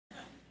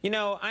You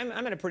know, I'm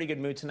in a pretty good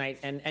mood tonight,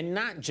 and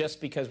not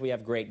just because we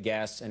have great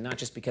guests, and not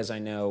just because I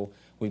know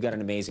we've got an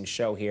amazing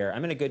show here.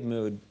 I'm in a good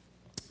mood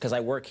because I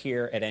work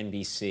here at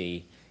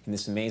NBC in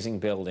this amazing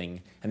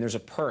building, and there's a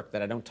perk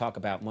that I don't talk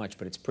about much,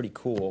 but it's pretty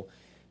cool.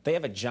 They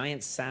have a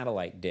giant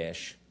satellite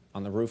dish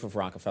on the roof of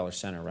Rockefeller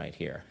Center right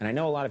here. And I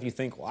know a lot of you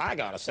think, well, I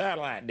got a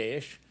satellite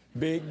dish.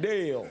 Big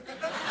deal.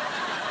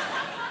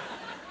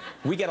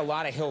 We get a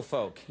lot of hill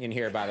folk in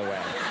here, by the way.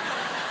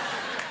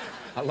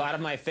 A lot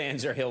of my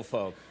fans are hill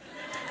folk.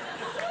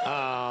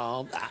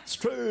 That's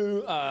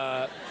true.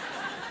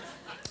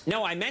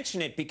 No, I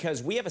mention it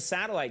because we have a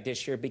satellite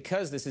dish here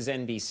because this is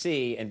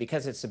NBC and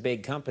because it's a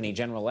big company,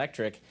 General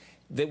Electric,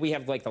 that we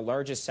have like the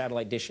largest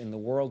satellite dish in the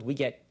world. We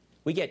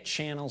get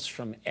channels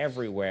from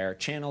everywhere,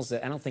 channels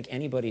that I don't think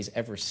anybody's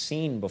ever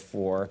seen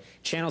before,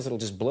 channels that'll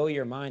just blow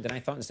your mind. And I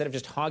thought instead of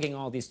just hogging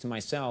all these to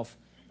myself,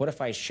 what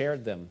if I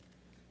shared them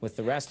with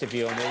the rest of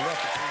you and we look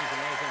at some of these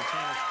amazing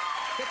channels.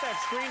 Get that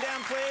screen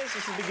down, please.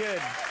 This will be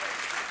good.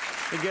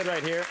 Be good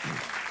right here.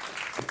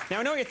 Now,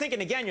 I know what you're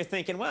thinking. Again, you're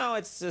thinking, well,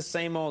 it's the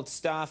same old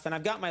stuff. And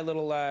I've got my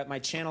little my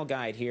channel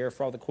guide here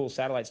for all the cool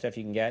satellite stuff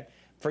you can get.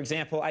 For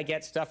example, I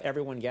get stuff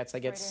everyone gets. I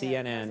get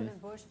CNN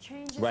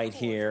right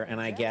here, and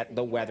I get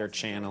the Weather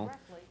Channel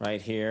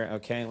right here.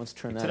 Okay, let's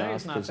turn that off.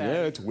 It's not bad.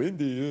 Yeah, it's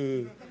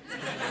windy.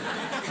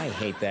 I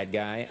hate that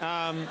guy.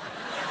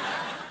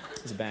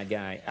 He's a bad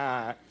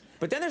guy.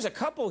 But then there's a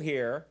couple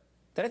here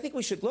that I think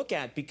we should look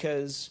at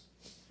because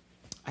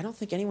I don't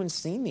think anyone's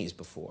seen these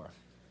before.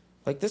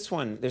 Like this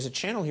one, there's a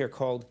channel here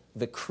called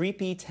the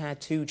Creepy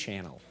Tattoo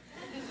Channel.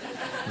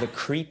 The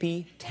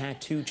Creepy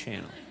Tattoo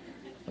Channel.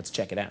 Let's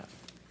check it out.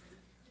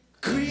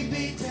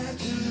 Creepy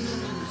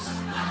tattoos,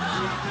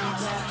 creepy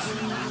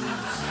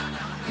tattoos,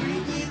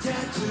 creepy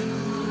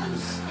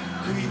tattoos,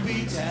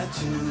 creepy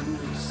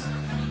tattoos,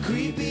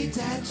 creepy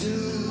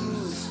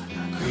tattoos,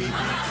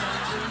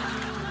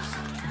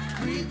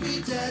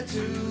 creepy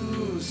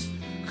tattoos,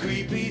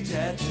 creepy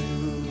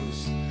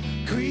tattoos,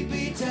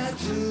 creepy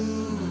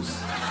tattoos,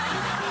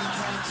 creepy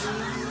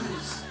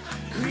tattoos,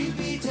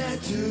 creepy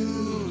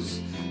tattoos,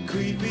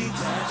 creepy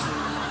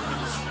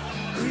tattoos.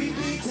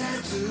 Creepy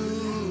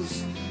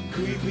tattoos,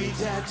 creepy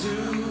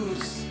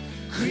tattoos,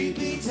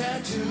 creepy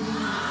tattoos.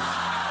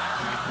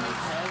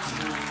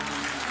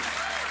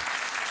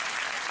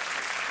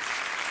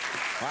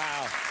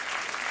 Wow.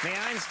 The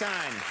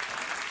Einstein.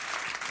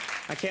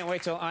 I can't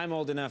wait till I'm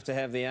old enough to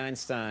have the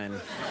Einstein.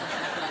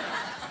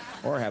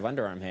 Or have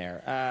underarm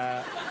hair.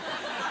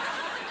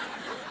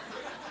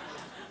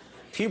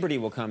 Puberty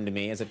will come to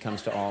me, as it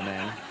comes to all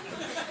men.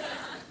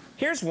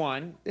 Here's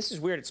one. This is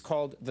weird. It's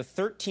called the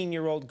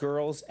 13-Year-Old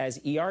Girls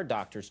as ER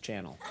Doctors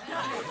Channel.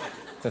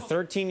 The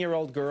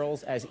 13-Year-Old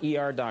Girls as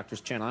ER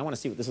Doctors Channel. I want to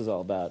see what this is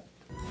all about.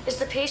 Is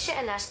the patient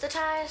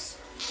anesthetized?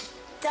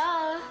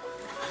 Duh.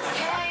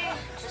 Hey,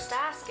 just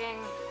asking.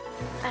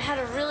 I had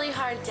a really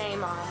hard day,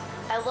 Mom.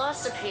 I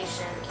lost a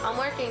patient. I'm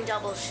working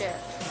double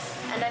shift.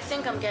 And I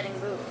think I'm getting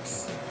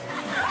boobs.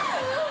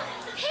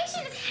 The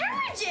patient is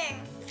hemorrhaging!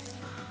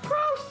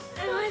 Gross!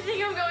 I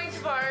think I'm going to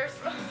barf.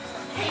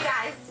 Hey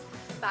guys,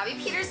 Bobby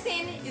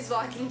Peterson is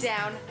walking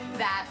down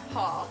that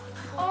hall.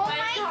 Oh my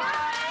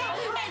God!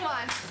 Come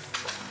on.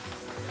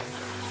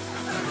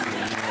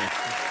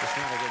 It's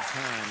not a good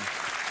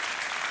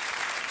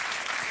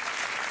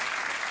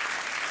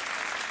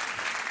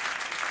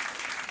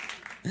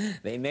time.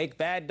 They make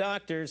bad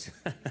doctors.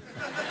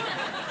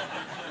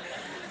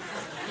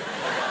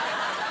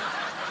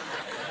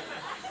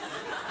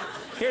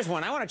 Here's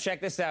one. I want to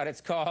check this out.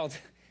 It's called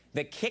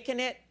the Kickin'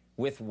 It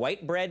with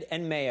White Bread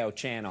and Mayo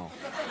Channel.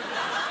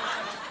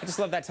 I just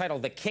love that title,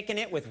 the Kickin'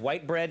 It with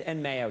White Bread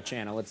and Mayo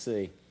Channel. Let's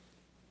see.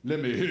 Let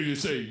me hear you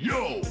say,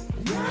 yo!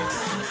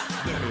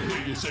 Let me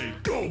hear you say,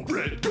 go,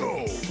 bread,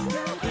 go!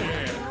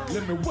 Yeah,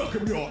 let me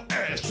welcome your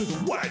ass to the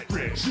White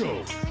Bread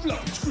Show.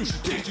 Fluffy,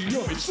 squishy, tasty,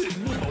 yummy,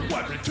 sitting in my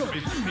white bread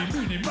tummy.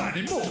 Meeny,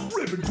 miny, more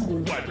ribbon to a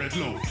white bread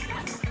loaf.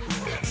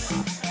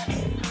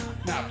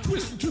 Now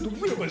twisting to the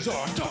real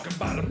bazaar, talking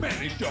about a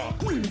mayonnaise jar.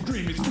 Creamy,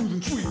 dreamy, smooth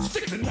and sweet,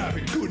 stick the knife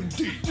in good and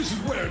deep. This is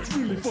where it's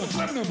really fun.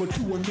 Slap number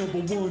 2 and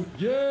number 1.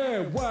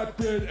 Yeah, white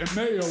bread and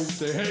mayo,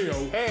 say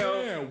hey-o.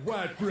 Hey-o. Yeah,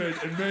 white bread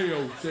and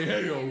mayo, say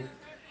hey-o.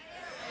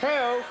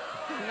 Hey-o.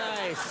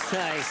 Nice,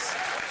 nice.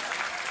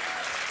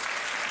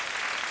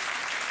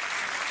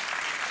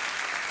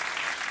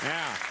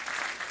 Yeah.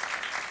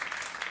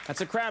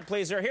 That's a crowd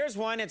pleaser. Here's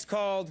one. It's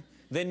called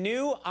the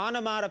New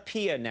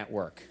Onomatopoeia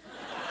Network.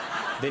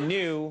 The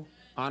New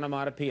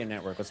Onomatopoeia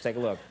Network. Let's take a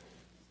look.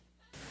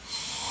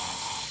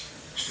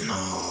 Snore.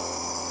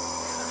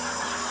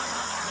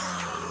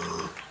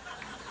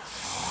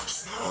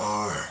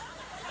 Snore.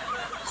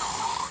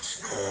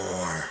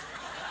 Snore.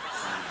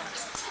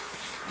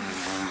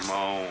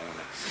 Moan.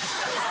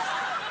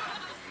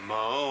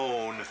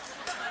 Moan.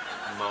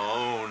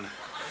 Moan.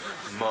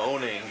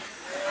 Moaning.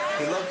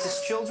 He loved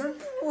his children?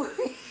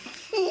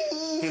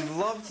 He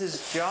loved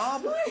his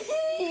job?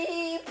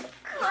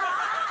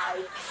 Cry.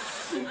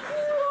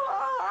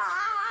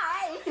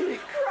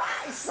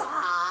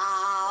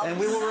 And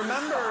we will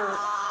remember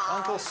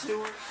Uncle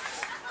Stuart.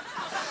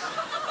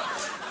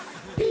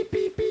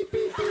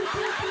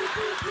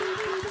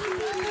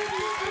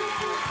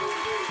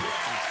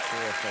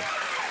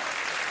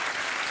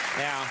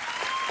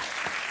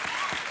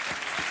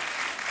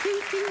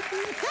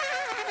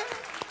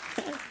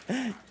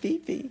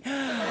 Pee-pee.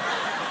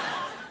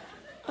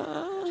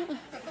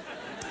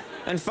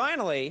 And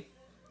finally,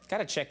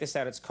 gotta check this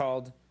out. It's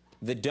called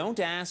the Don't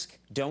Ask,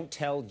 Don't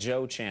Tell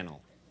Joe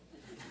channel.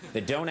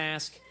 The Don't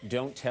Ask,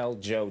 Don't Tell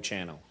Joe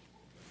channel.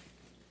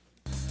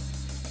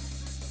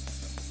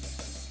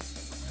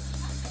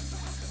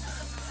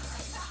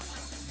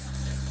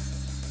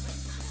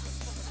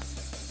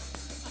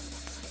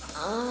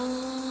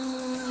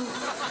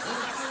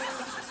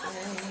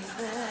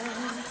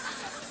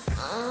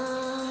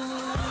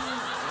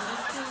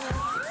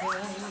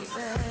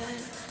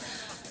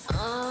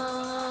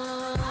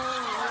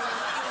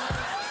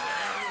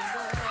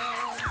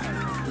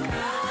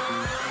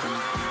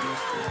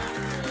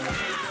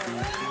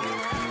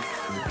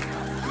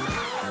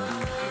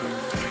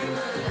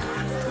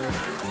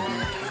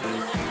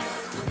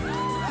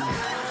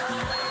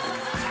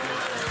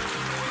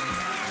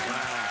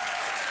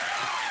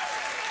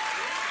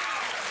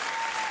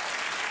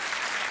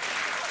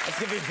 It's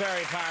going to be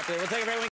very popular. We'll take a break.